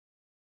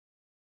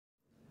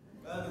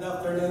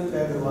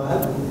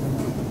everyone.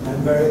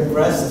 I'm very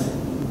impressed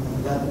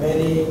that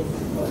many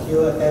of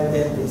you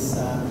attended this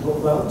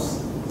book launch.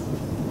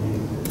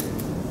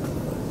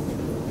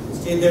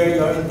 It's either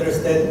you're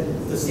interested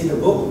to see the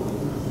book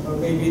or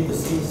maybe to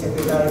see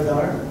Secretary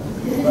Dar,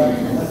 but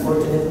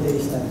unfortunately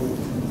it's not here.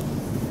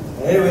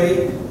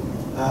 Anyway,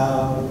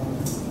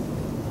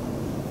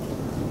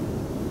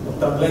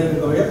 Dr. Glenn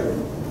Gregorio,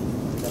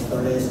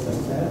 Dr. Reyes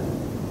Pascal,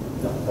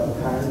 Dr.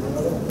 Karen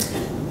Gregorio,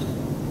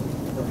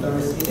 Dr.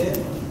 Reside,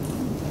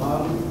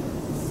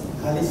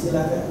 Alice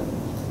Ilaga,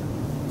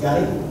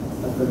 Jari,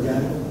 Dr.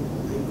 Jari.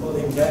 I call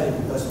him Jari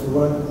because we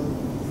worked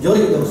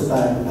during those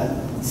times at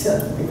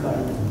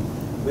Picard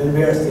when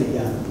we are still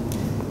young.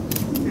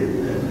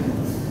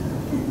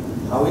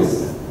 How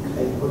is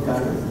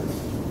Karen?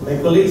 My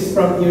colleagues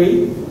from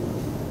Erie,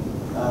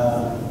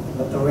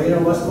 Dr. Rainer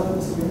Wasman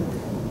is here,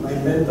 my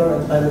mentor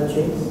in climate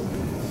change.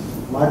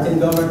 Martin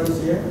Gomert is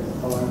here,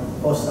 our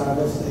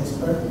post-harvest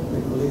expert,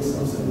 my colleagues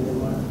also in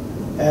Denmark,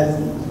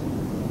 and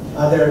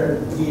other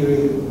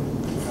Erie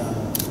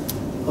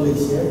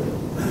colleagues here.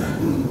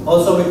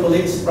 Also my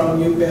colleagues from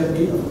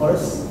UPLB, of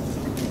course.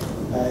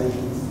 I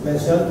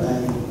mentioned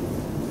I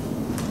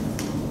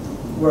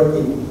worked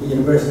in the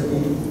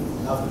university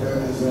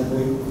after I graduated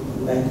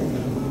in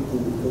 1980 to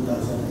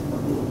 2014.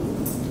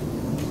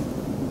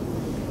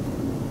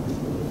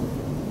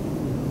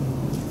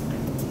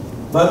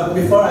 But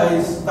before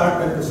I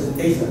start my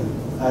presentation,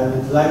 I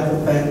would like to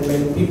thank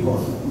many people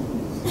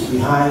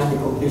behind the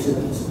completion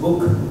of this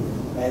book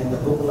and the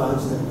book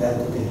launch that we had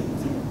today.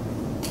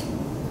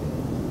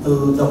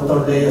 To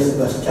Dr. Labios,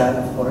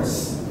 of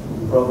course,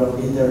 the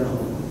program leader of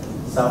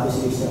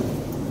Southeast Asia,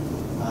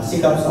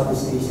 SEARCA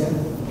Southeast Asia,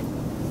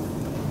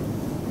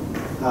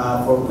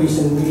 for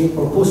pushing me,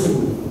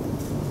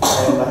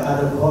 and my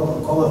other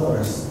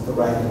co-authors to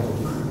write the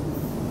book.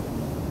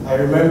 I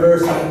remember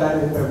sometime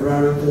in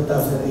February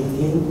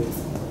 2018,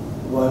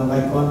 when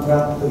my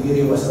contract to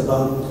Erie was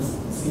about to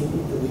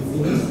be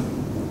finished.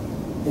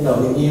 You know,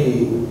 in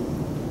Erie,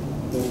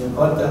 when your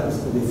contract is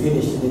to be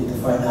finished, you need to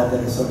find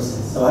other resources.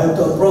 So I had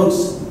to approach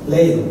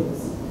Leo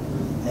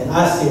and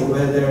ask him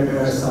whether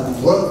there is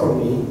some work for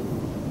me,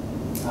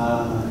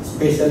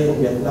 especially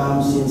in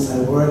Vietnam, since I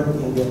worked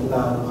in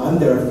Vietnam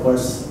under, of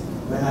course,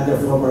 my other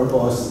former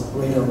boss,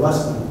 Rainer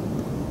Wasman,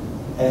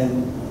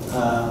 and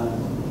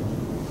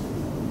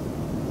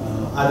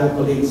other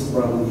colleagues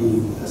from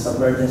the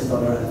Submergence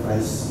Tolerant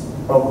Rice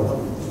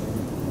program.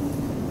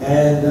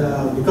 And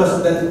because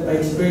of that, my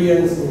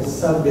experience in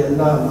South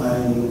Vietnam,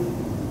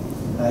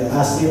 I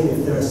asked him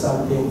if there's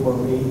something for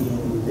me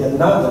in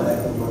Vietnam that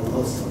I can work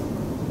also.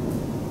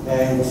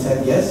 And he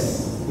said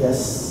yes,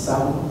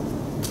 some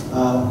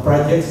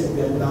projects in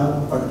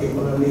Vietnam,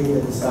 particularly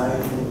the design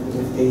and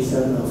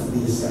implementation of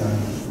these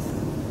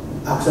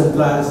action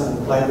plans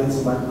and climate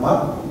smart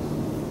map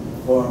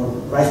for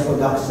rice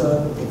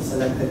production in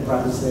selected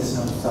provinces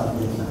of South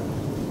Vietnam.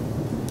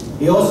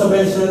 He also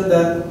mentioned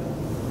that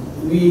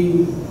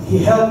he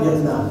helped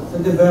Vietnam to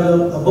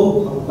develop a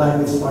book on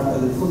climate smart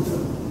agriculture.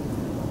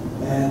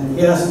 And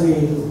he asked me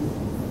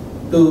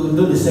to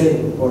do the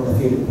same for the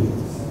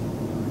Philippines.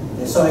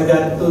 And so I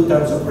got 2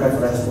 terms of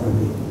reference for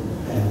me,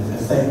 and I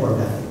thank for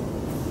that.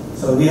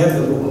 So we have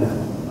the book now.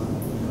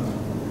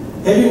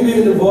 Having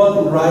been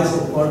involved in rice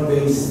and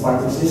corn-based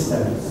farming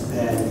systems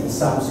and in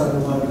some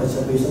soil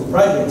conservation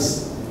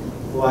projects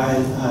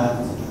while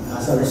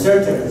as a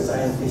researcher and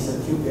scientist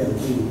at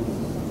UPLB,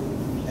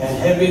 and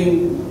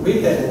having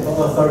written and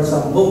authored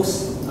some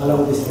books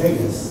along these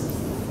areas,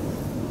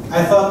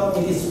 I thought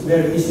it is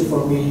very easy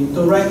for me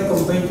to write a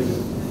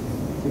compendium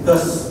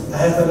because I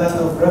have a lot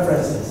of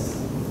references.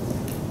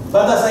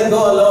 But as I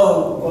go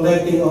along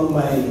collecting all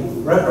my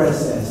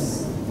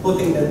references,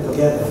 putting them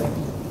together,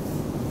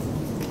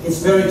 it's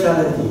very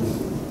challenging.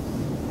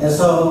 And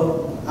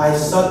so I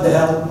sought the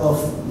help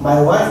of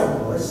my wife,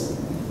 of course,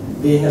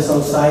 being a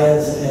soil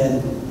science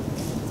and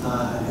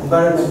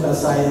environmental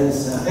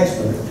science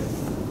expert.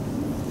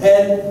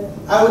 And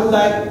I would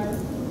like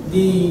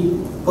the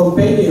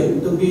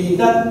compendium to be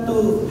not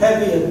too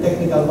heavy in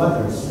technical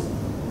matters,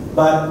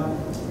 but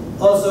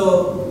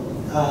also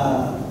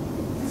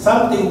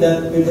something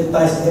that will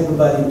entice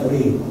everybody to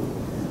read.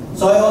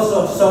 So I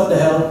also sought the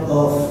help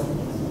of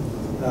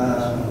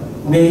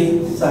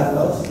May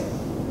Santos,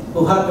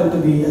 who happened to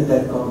be a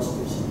DEDCOM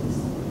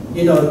specialist.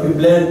 You know, if you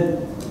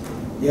blend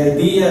the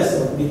ideas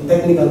of the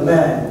technical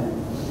man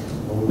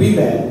or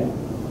women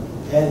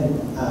and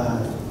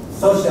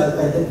social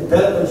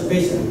development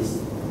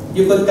specialists,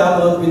 you could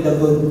come out with a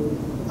good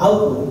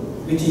output,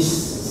 which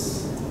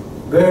is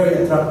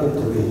very attractive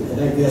to read.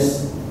 And I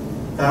guess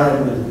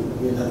Karen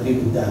will agree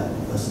with that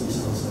because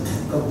he's also a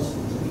coach.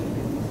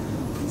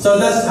 So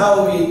that's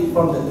how we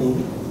formed the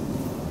team.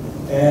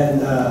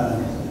 And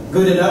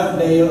good enough,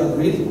 Leo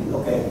agreed.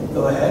 Okay,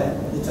 go ahead.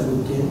 It's a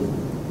good team.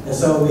 And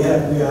so we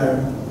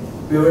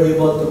were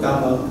able to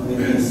come out with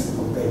this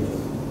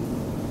compendium.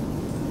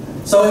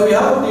 So we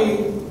have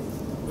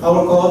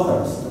our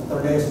co-authors,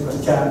 Dr. Reyes,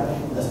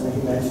 as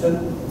he mentioned,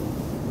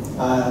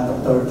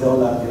 Dr. Joe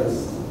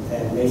Labios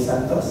and May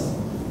Santos.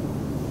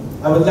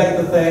 I would like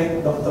to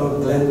thank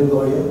Dr. Glenn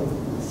Gregorio,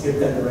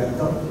 SEARCA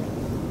Director,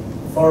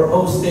 for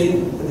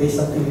hosting today's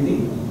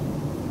activity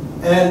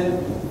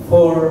and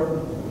for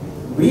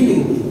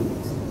willingly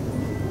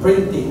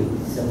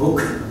printing the book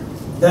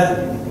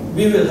that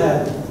we will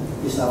have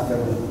this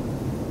afternoon.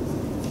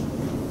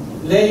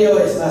 Leo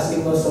is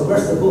asking also,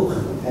 where's the book?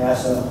 And I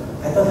said,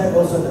 I thought I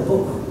also the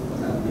book.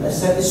 I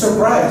said, it's a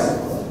surprise.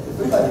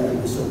 Everybody will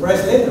be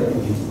surprised later,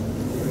 maybe.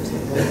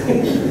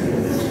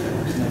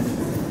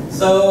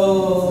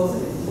 So,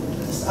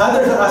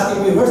 others are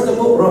asking me, where's the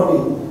book,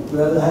 Robbie?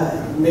 Well,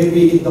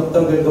 maybe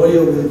Dr.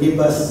 Gregorio will give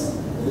us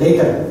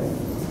later.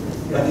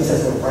 But it's a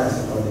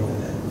surprise according to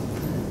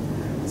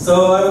that.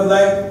 So, I would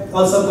like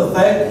also to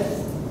thank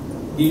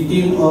the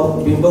team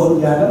of Bimbo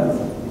Uliana,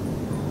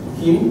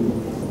 Kim.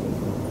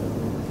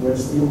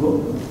 Where's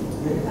Bimbo?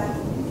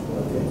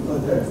 Okay, go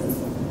there.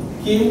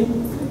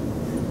 Kim,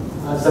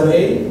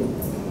 Zamay,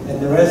 and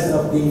the rest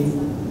of the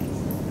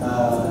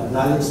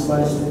knowledge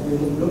management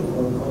unit group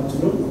or coach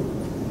group,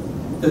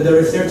 to the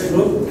research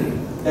group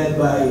led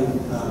by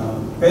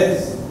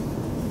Pez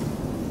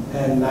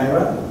and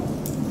Naira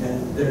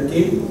and their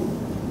team,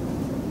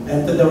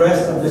 and to the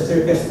rest of the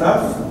SEARCA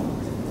staff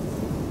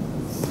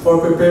for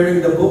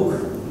preparing the book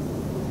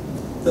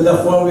to the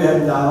form we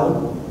have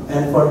now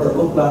and for the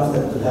book launch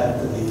that we'll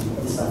have today,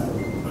 this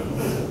afternoon.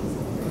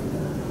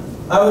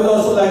 I would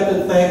also like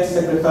to thank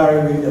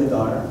Secretary William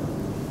Dar.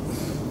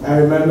 I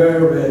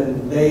remember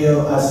when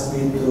Leo asked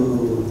me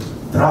to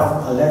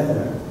draft a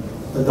letter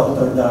to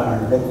Dr. Dar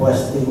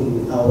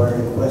requesting our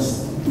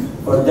request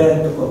for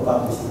them to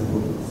publish the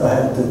book. So I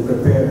had to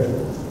prepare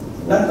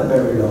not a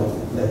very long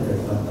letter,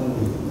 but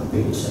only a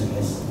page, I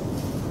guess.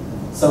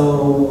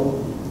 So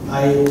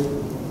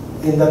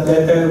in that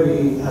letter,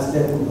 we asked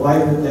them why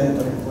we them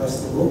to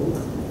request the book.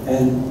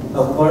 And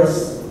of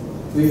course,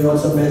 we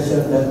also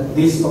mentioned that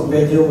this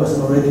compendium was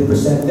already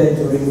presented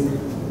during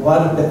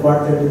one of the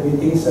quarterly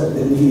meetings of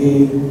the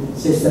DA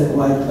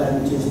System-Wide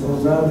Climate Change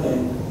Program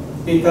and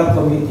Pick-up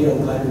Committee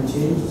on Climate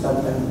Change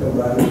sometime in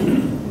February.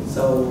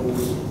 So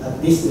at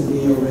least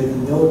we already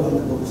know what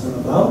the book is all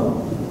about.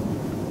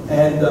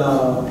 And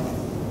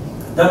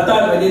that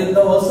time I didn't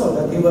know also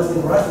that he was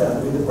in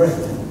Russia with the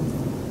president.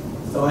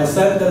 So I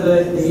sent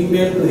the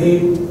email to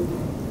him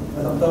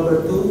on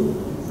October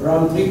 2,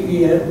 around 3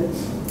 p.m.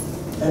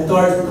 And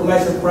to my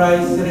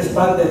surprise, he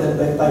responded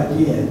by 5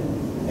 p.m.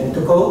 And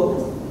to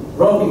quote,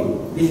 Robbie,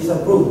 this is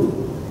approved.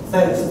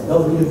 Thanks,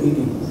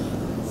 WVD.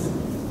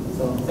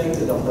 So thank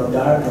you, Dr.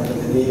 Dar and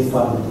the DA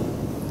family.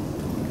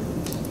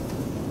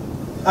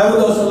 I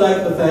would also like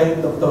to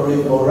thank Dr.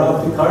 Romeo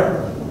V,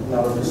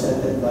 now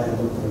represented by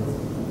Dr.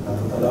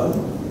 Talon,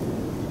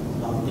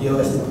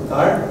 DOS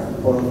Picard,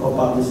 for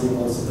co-publishing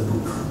also the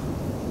book.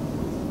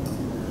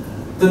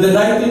 To the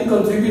 19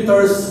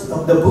 contributors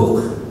of the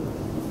book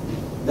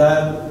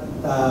that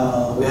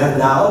we have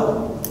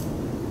now,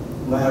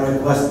 may I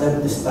request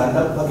them to stand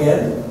up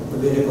again to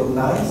be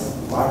recognized.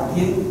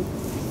 Martin,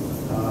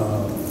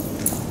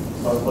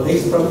 our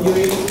colleagues from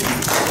UAE,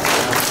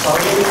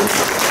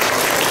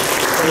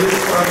 colleagues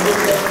from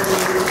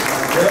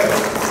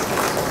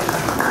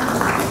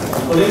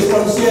colleagues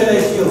from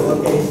CLSU,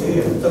 okay, so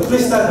here. So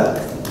please stand up.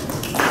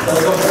 So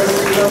the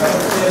person from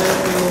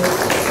CLSU,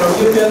 from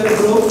UPL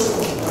group,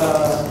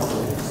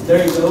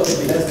 there you go,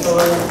 Nestor,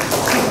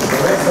 the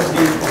rest of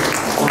the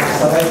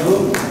Sarai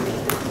group.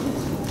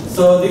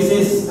 So this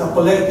is a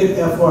collective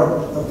effort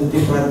of the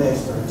different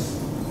experts.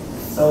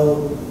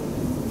 So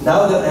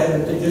now that I have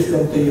introduced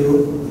them to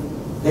you,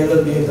 they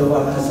will be the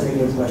one answering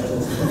your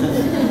questions.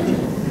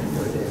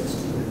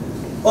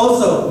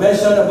 Also,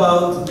 mention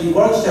about the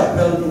workshop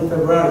held in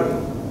February,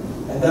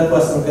 and that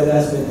was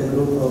organized with the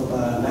group of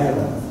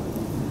Naira.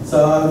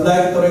 So I would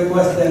like to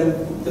request them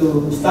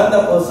to stand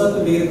up also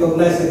to be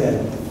recognized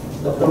again.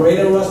 Dr.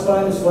 Rainer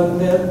Rosman is one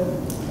there.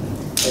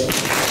 Okay.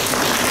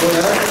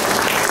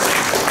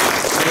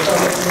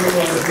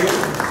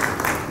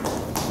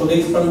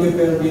 Colleagues from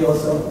UPLB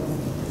also.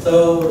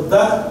 So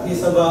that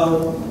is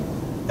about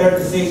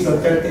 36 or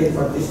 38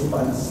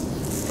 participants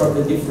from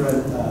the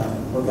different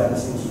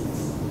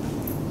organizations.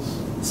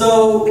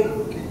 So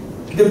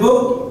the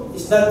book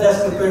is not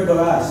just prepared by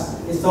us,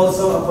 it's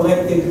also a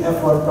collective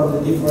effort from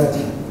the different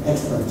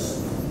experts.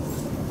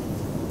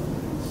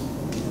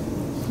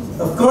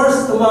 Of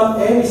course, to Ma'am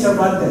Amy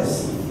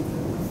Cervantes,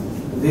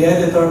 the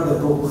editor of the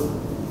book.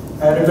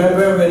 I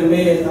remember when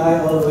May and I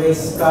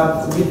always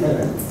come to meet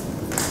her,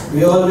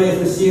 we always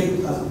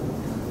received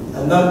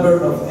a number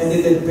of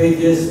edited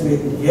pages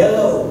with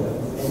yellow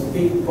and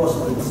pink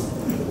post-its,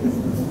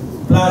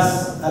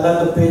 plus a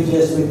lot of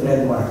pages with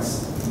red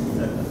marks.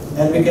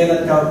 And we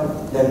cannot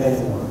count them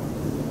anymore.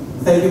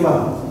 Thank you,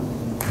 ma'am.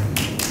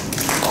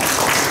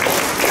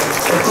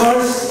 Of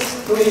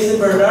course, to Isi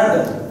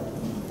Bernardo,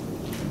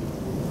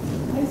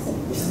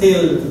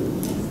 still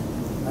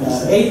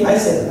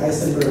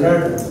Isi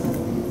Bernardo,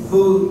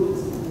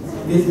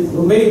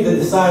 who made the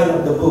design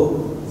of the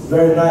book. It's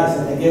very nice,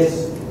 and I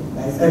guess,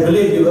 I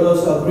believe you will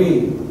also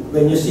agree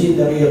when you see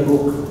the real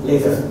book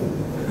later.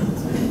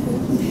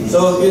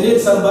 So if you need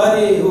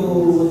somebody who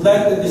would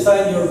like to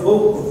design your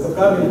book,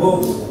 upcoming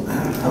book,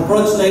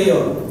 approach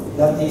Leo.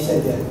 Not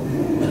Asian yet.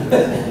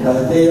 No,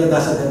 Leo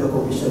doesn't have a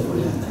commission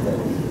for that.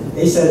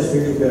 Asian is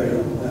really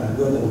very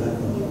good on that.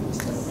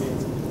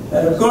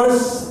 And of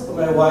course, to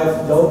my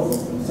wife, Jo,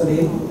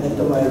 Celine, and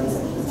to my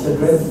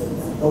children,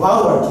 to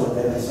our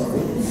children, I'm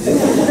sorry.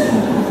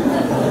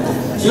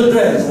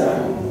 Children,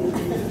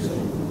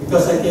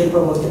 because I came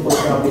from multiple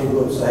family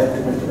groups, so I have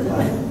to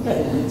multiply.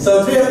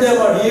 So 3 of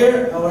them are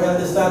here. Our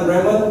eldest son,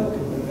 Raymond.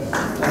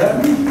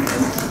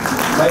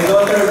 My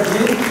daughter,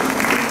 Jean.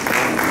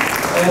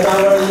 And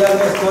our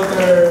youngest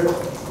daughter,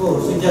 oh,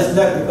 she just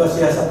left because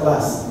she has a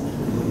class.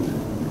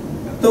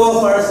 2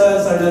 of our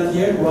sons are not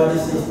here. One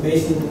is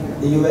based in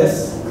the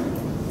U.S.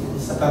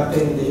 He's a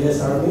captain in the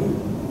U.S. Army.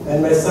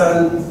 And my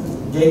son,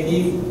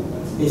 Jakey,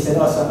 is in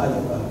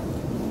Osaka.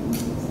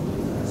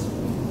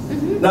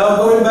 Now,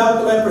 going back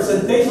to my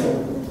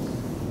presentation,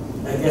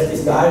 I guess this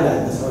is the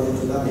highlight, that's all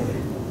it's about.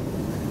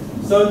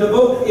 So the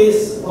book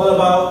is all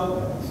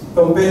about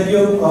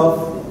Compendium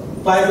of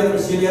Climate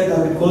Resilient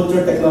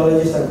Agriculture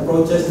Technologies and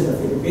Approaches in the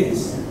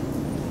Philippines.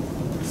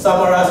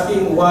 Some are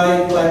asking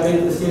why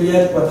climate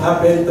resilient, what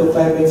happened to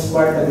climate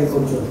smart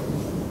agriculture?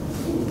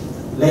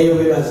 Leo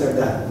will answer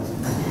that.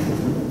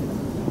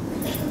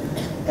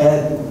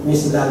 And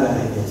Ms. Lana,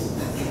 I guess.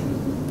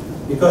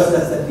 Because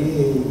that's the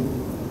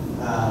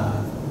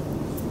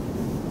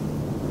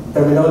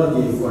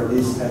terminology for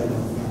this kind of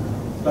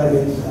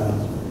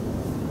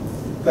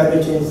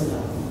climate change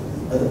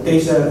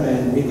adaptation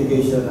and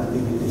mitigation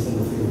activities in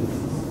the Philippines.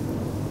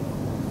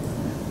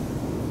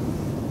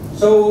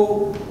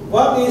 So,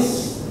 what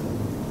is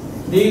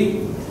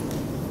the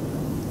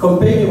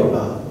Compendium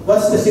about?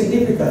 What's the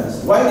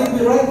significance? Why did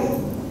we write it?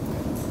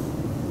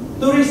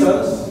 2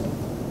 reasons.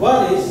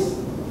 One is,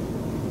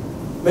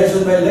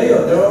 mentioned by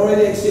Leo, there are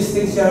already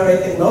existing CRA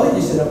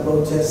technologies and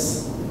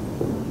approaches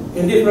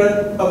in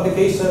different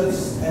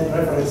publications and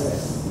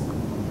references.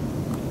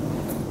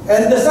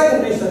 And the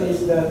second reason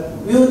is that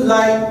we would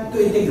like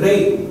to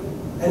integrate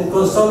and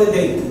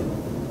consolidate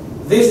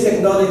these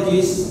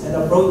technologies and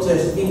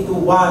approaches into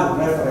one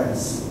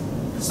reference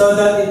so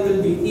that it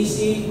will be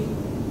easy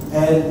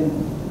and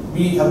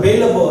be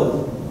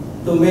available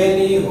to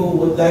many who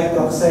would like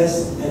to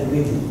access and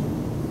read it.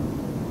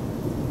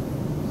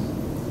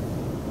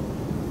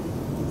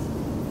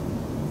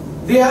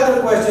 The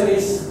other question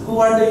is, who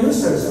are the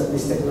users of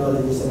these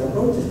technologies and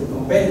approaches, the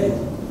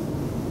compendium?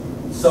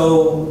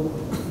 So,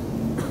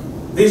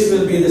 this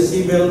will be the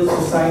civil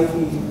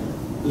society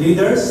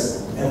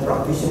leaders and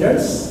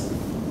practitioners,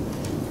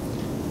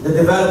 the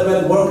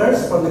development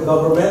workers from the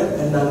government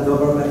and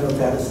non-government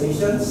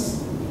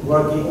organizations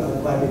working on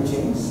climate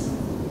change,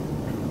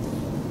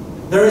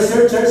 the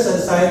researchers and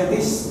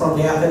scientists from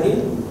the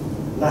academy,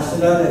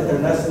 national and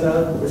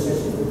international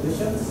research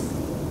institutions,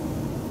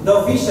 the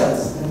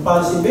officials and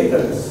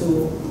policymakers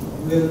who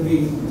will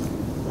be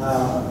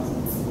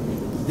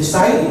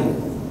deciding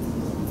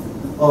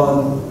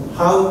on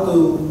how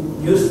to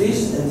use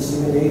this and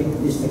disseminate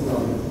this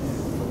technology.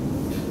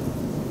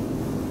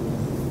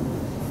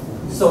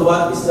 So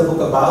what is the book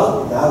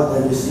about? Now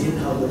that you see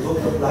how the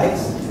book looks like,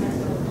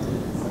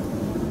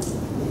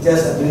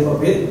 just a glimpse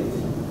of it.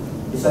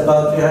 It's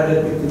about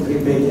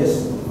 353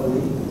 pages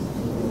only.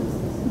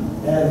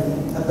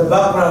 And at the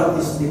background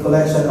is the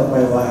collection of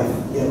my wife,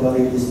 the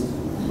Amaryllis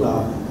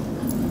flower.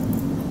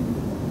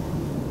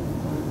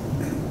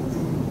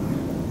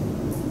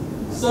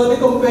 So the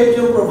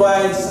compendium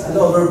provides an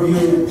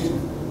overview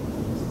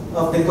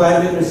of the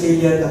climate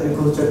resilient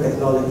agriculture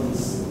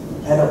technologies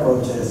and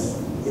approaches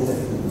in the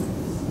Philippines.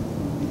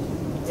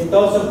 It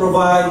also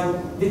provides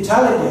the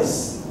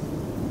challenges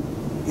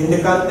in the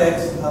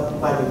context of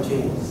climate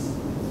change.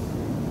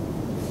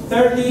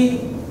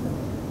 Thirdly,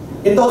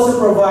 it also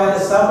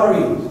provides a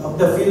summary of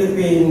the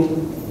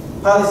Philippine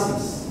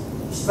policies,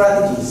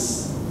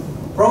 strategies,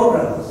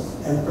 programs,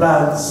 and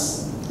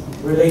plans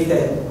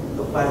related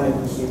to climate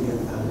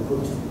resilient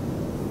agriculture.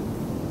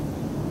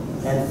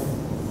 And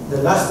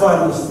the last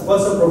one is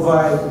also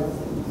provide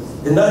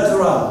the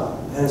natural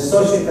and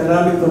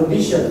socio-economic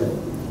condition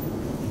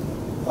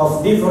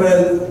of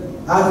different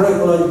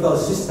agroecological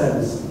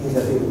systems in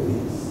the Philippines.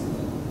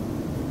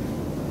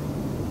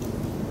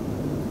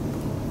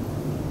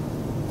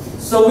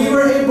 So we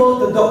were able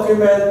to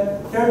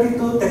document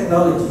 32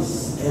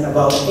 technologies and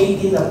about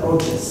 18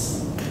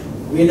 approaches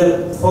with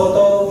a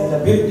photo and a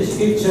brief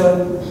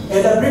description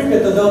and a brief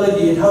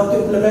methodology in how to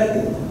implement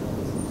it.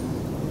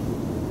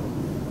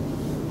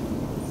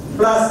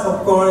 Plus,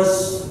 of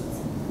course,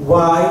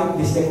 why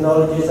this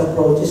technology's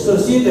approach is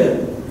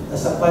considered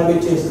as a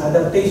climate change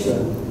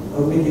adaptation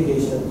or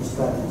mitigation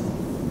strategy.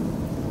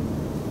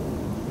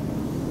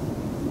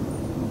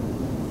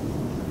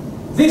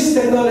 These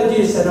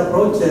technologies and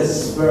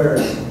approaches were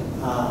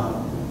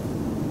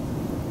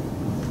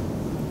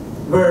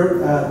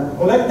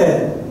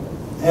collected,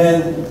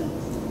 and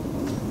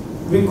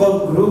we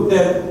could group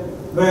them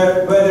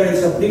whether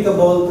it's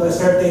applicable to a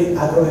certain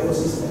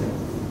agroecosystem.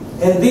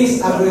 And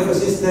these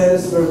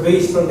agroecosystems were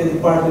based from the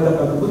Department of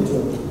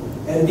Agriculture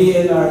and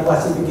DNR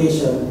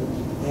classification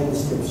and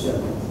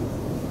description.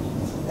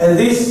 And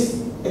these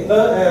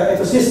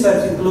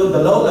ecosystems include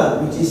the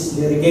lowland, which is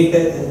the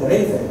irrigated and the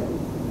rainfed,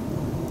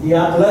 the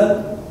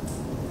upland,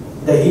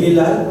 the hilly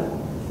land,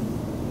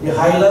 the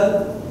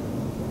highland,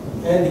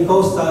 and the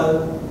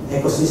coastal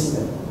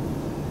ecosystem.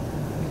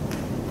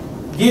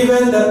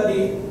 Given that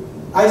the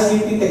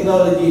ICT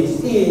technology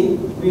is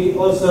in, we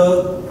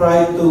also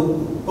try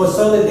to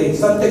consolidate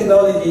some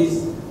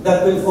technologies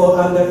that will fall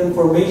under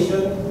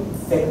information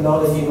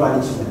technology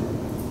management.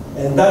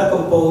 And that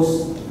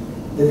compose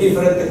the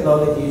different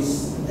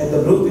technologies and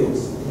the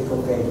groupings in the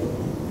compendium.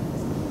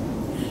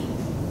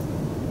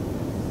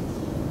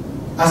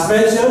 As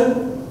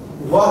mentioned,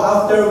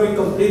 after we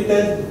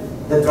completed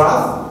the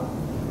draft,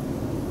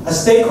 a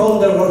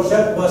stakeholder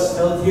workshop was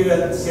held here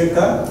at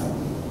SEARCA.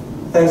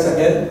 Thanks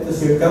again to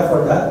SEARCA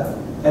for that.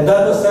 And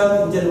that was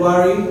held in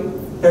January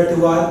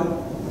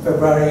 31,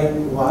 February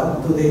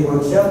 1, two-day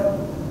workshop,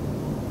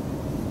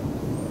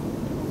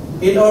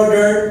 in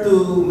order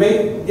to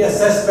make the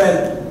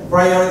assessment,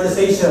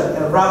 prioritization,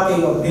 and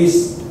ranking of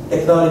these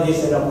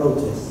technologies and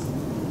approaches.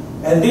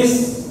 And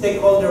this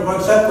stakeholder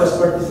workshop was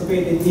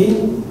participated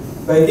in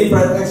by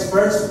different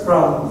experts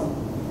from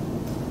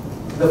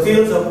the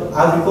fields of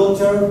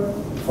agriculture,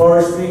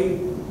 forestry,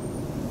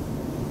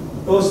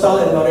 coastal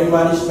and marine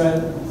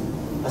management,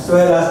 as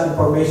well as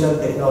information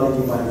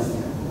technology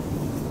management.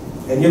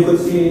 And you could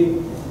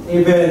see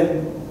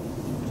even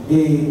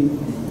the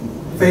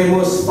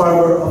famous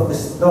farmer of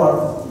the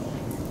north,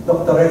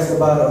 Dr. Rex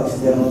Navarro, is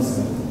there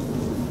also.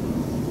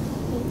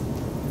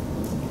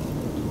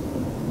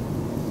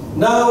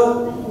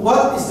 Now,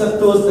 what is the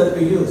tools that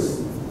we use?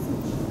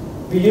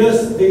 We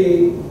use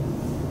the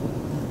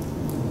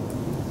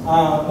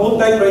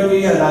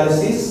multi-criteria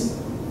analysis.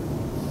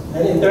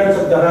 And in terms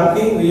of the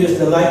ranking, we use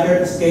the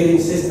Likert scaling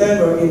system,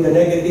 wherein the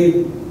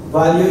negative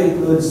value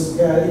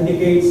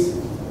indicates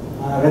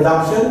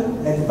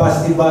reduction, and the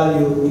positive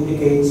value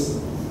indicates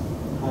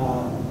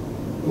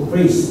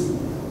increase.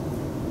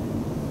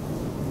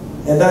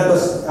 And that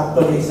was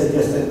actually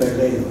suggested by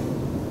Labios.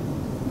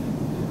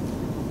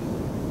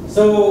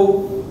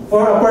 So,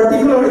 for a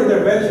particular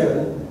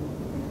intervention,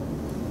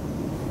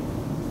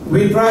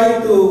 we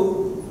try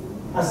to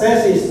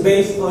assess it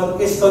based on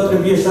its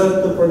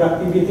contribution to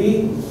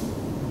productivity,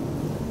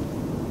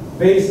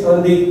 based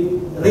on the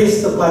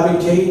risk to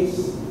climate change,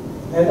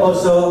 and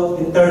also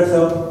in terms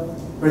of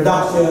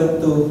reduction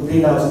to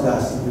greenhouse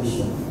gas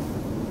emission.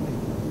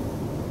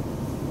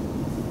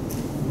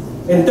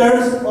 In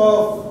terms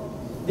of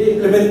the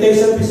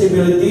implementation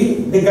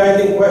feasibility, the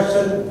guiding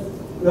question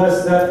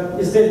was that,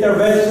 is the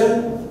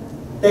intervention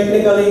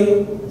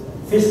technically,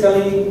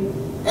 fiscally,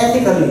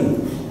 ethically,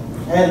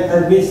 and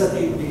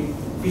administratively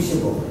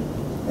feasible?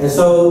 And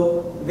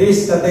so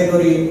this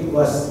category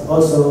was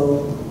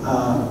also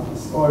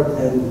scored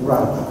and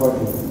ranked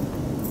accordingly.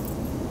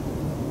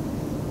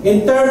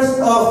 In terms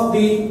of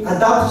the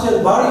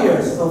adoption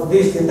barriers of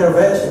these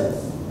interventions,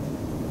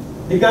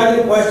 the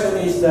guiding question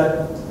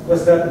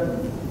was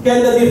that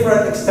can the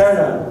different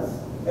external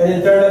and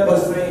internal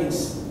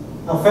constraints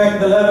affect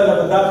the level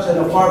of adoption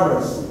of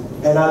farmers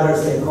and other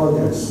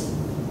stakeholders?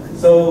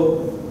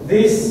 So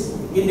these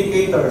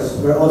indicators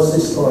were also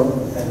scored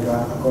and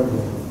ranked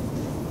accordingly.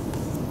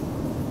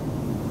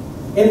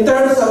 In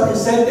terms of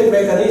incentive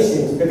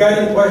mechanisms, the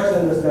guiding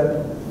question was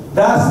that,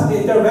 does the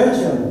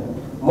intervention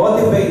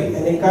motivate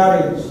and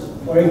encourage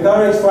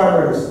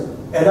farmers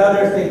and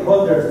other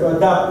stakeholders to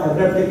adopt and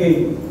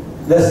replicate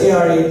the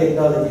CRA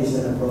technologies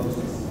and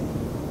approaches?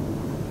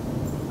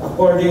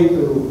 According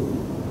to,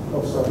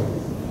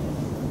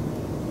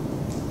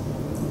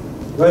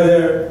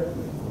 whether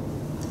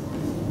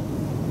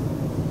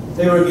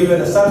they were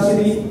given a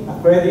subsidy, a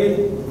credit,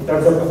 in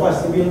terms of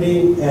capacity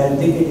building, and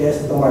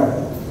TKS to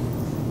market.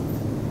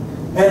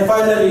 And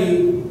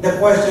finally, the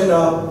question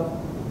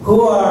of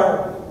who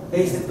are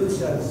the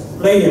institutions,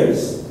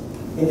 players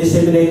in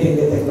disseminating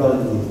the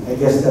technology. I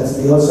guess that's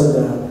also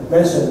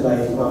mentioned by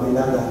Ma'am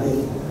Ilaga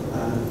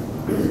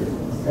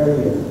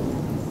earlier.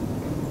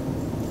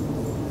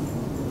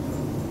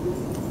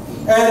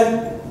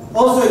 And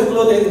also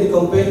included in the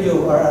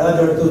compendium are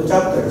another two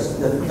chapters.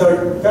 The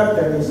fourth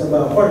chapter is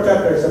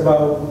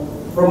about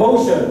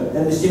promotion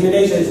and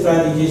dissemination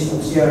strategies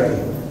of CRA.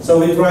 So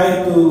we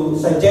try to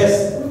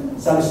suggest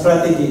some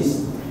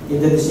strategies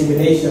in the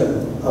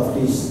dissemination of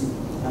these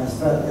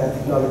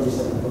technologies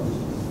and approaches.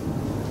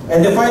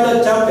 And the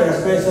final chapter,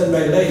 as mentioned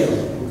by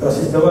Labios, because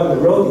he's the one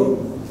who wrote it,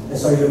 and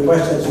so your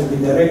questions should be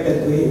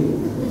directed to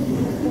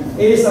him.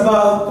 It is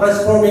about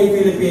transforming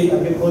Philippine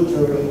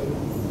agriculture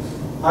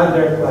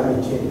under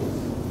climate change.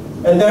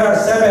 And there are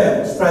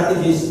 7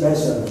 strategies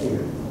mentioned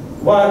here.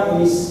 One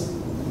is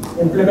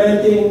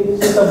implementing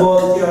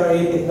suitable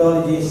CRA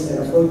technologies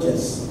and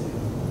approaches.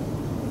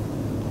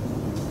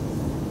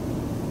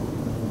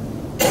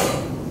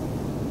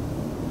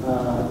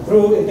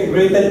 Through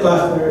integrated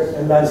clusters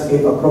and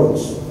landscape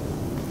approach.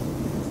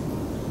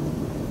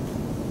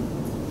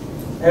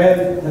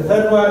 And the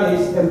third one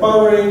is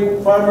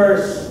empowering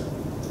farmers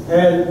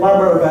and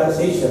farmer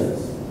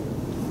organizations.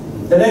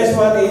 The next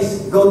one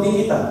is go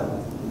digital.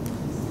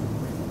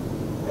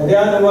 And the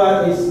other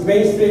one is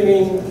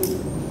mainstreaming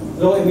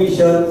low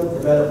emission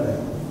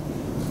development.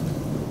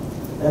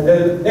 And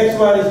the next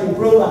one is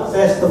improve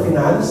access to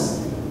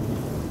finance.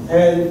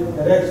 And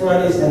the next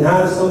one is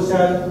enhance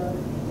social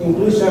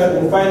inclusion.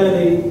 And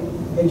finally,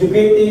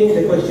 educating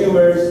the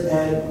consumers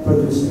and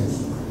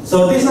producers.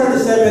 So these are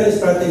the 7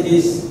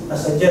 strategies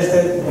as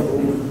suggested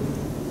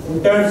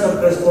in terms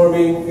of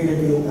transforming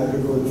Philippine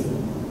agriculture.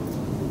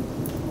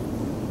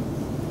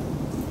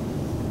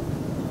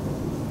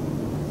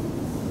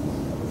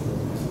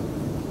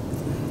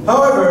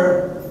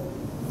 However,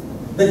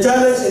 the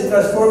challenge in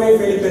transforming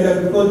Philippine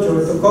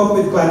agriculture to cope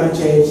with climate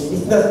change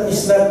is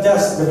not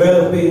just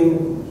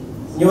developing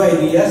new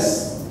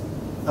ideas,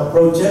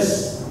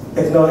 approaches,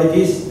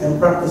 technologies, and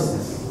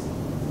practices.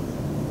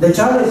 The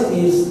challenge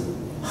is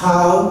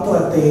how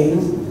to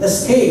attain a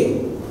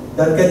scale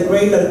that can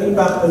create an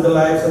impact on the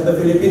lives of the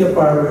Filipino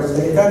farmers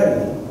and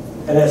economy.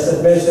 And as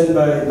mentioned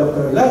by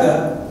Dr.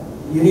 Laga,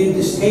 you need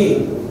to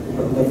scale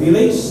from the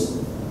village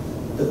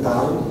to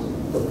town,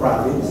 to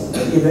province,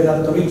 and even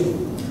up to region.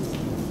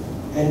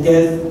 And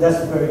then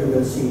that's where you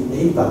will see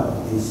the impact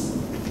of this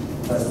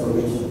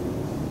transformation.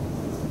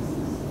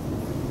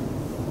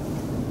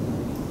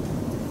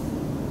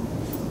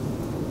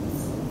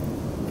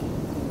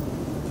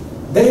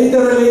 The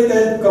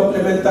interrelated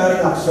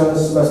complementary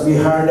actions must be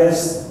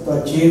harnessed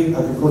to achieve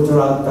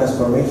agricultural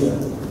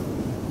transformation.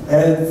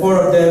 And 4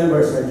 of them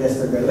were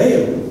suggested by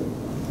Leo,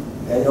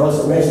 and you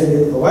also mentioned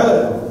it a while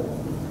ago.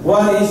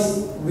 One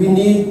is we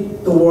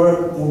need to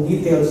work in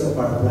details of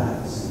our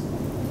plans.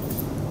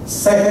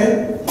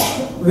 Second,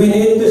 we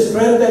need to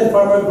strengthen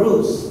farmer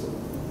groups,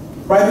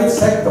 private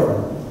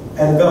sector,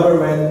 and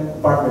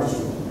government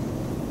partnership.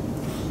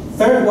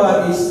 Third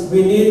one is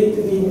we need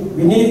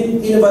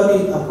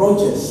innovative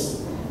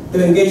approaches to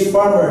engage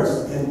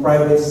farmers and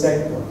private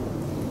sector.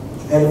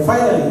 And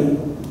finally,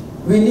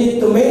 we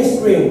need to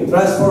mainstream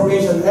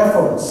transformation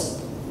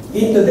efforts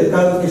into the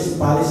country's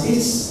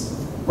policies,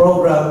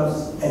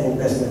 programs, and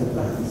investment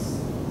plans.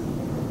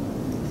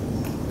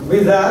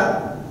 With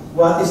that,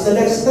 what is the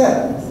next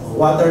step?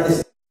 What are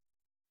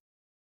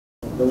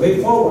the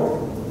way forward?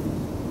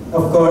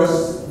 Of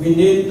course, we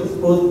need to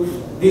put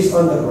this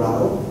on the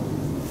ground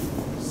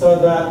so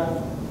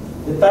that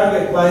the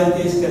target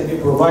clients can be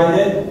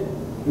provided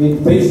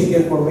with basic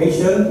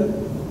information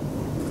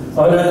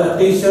on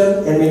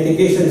adaptation and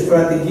mitigation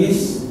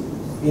strategies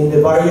in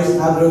the various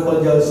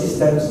agricultural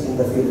systems in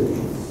the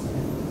Philippines.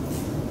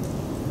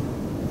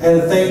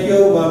 And thank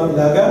you, Ma'am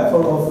Ilaga,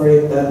 for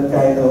offering that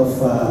kind of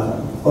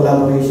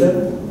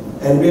collaboration.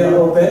 And we are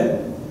open.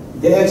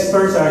 The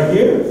experts are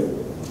here.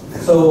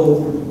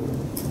 So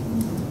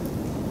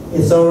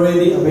it's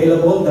already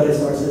available. The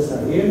resources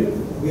are here.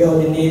 We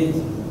only need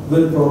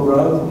good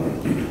program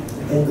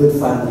and good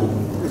funding.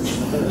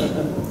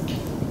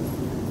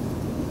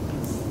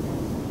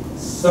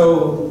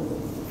 So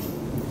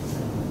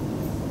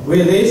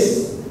with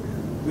this,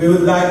 we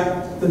would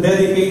like to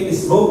dedicate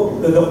this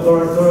book to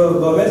Dr. Arturo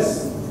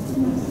Gomez,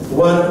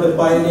 one of the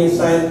pioneering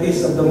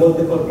scientists of the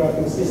multiple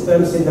cropping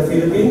systems in the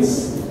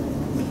Philippines,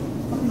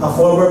 a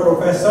former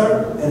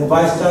professor and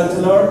vice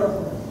chancellor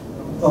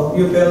of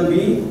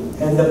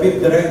UPLB and the 5th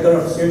director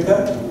of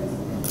SEARCA.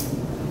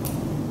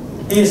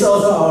 He is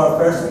also our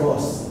first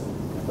boss,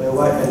 my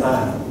wife and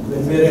I,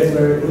 when we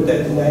were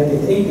recruited in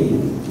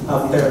 1980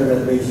 after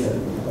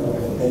graduation.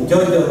 And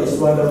Jojo is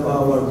one of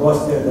our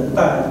bosses at the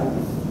time,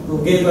 who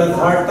gave us a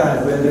hard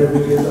time whether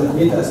we will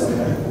admit us or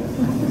not.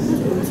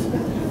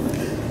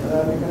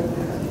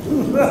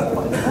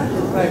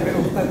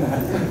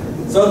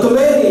 So to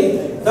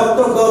many,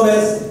 Dr.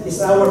 Gomez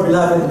is our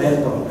beloved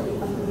mentor.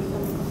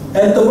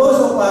 And to most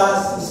of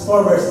us, his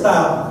former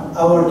staff,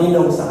 our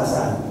ninong sa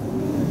kasal.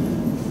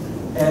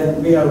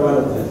 And we are one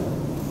of them.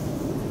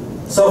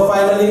 So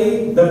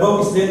finally, the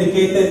book is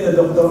dedicated to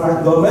Dr.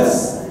 Art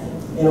Gomez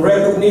in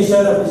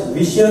recognition of his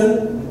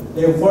vision,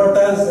 the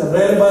importance and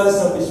relevance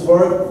of his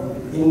work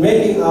in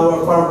making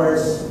our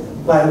farmers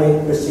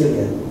climate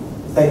resilient.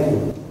 Thank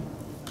you.